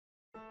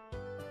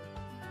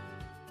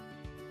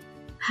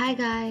Hi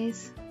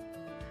guys!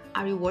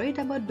 Are you worried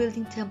about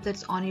building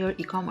templates on your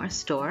e-commerce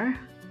store?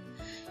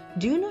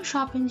 Do you know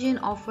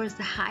ShopEngine offers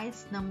the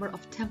highest number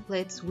of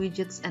templates,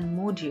 widgets, and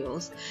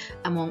modules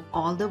among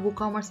all the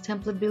WooCommerce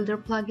template builder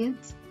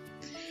plugins?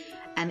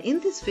 And in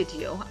this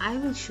video, I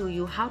will show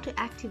you how to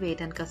activate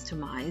and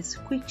customize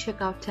quick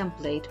checkout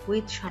template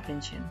with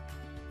ShopEngine.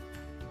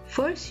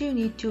 First, you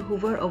need to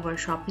hover over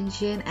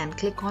ShopEngine and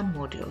click on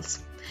modules.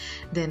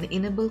 Then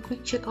enable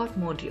quick checkout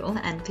module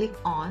and click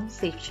on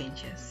save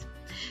changes.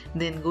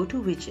 Then go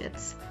to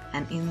widgets,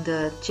 and in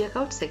the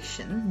checkout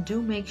section,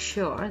 do make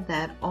sure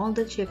that all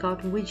the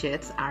checkout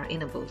widgets are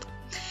enabled.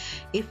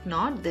 If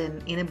not,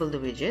 then enable the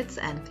widgets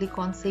and click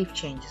on save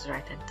changes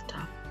right at the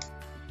top.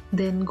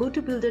 Then go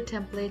to builder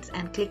templates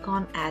and click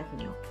on add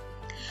new.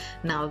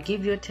 Now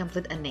give your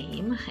template a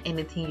name,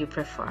 anything you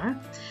prefer.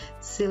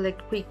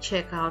 Select quick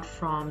checkout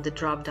from the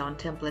drop down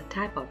template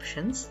type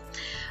options.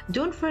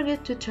 Don't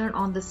forget to turn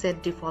on the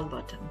set default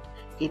button.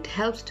 It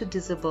helps to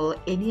disable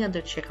any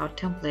other checkout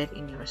template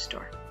in your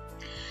store.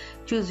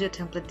 Choose your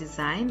template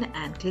design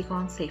and click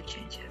on save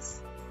changes.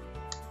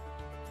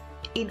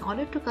 In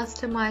order to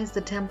customize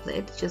the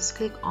template, just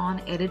click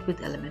on edit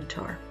with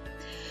Elementor.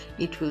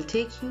 It will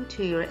take you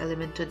to your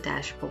Elementor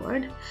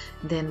dashboard.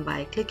 Then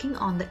by clicking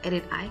on the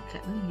edit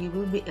icon, you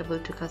will be able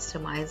to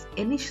customize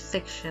any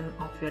section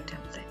of your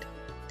template.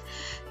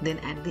 Then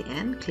at the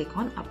end, click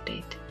on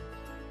update.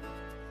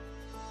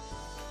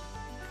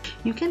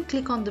 You can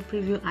click on the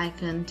preview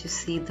icon to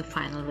see the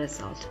final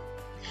result.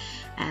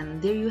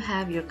 And there you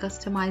have your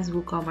customized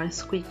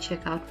WooCommerce quick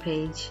checkout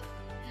page.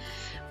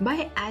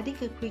 By adding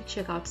a quick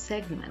checkout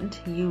segment,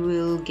 you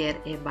will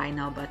get a buy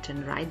now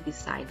button right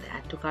beside the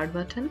add to cart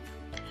button,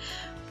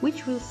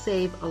 which will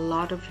save a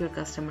lot of your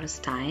customers'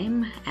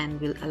 time and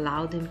will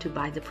allow them to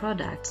buy the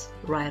products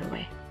right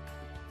away.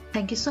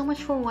 Thank you so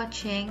much for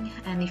watching,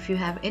 and if you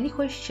have any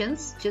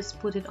questions, just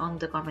put it on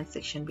the comment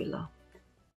section below.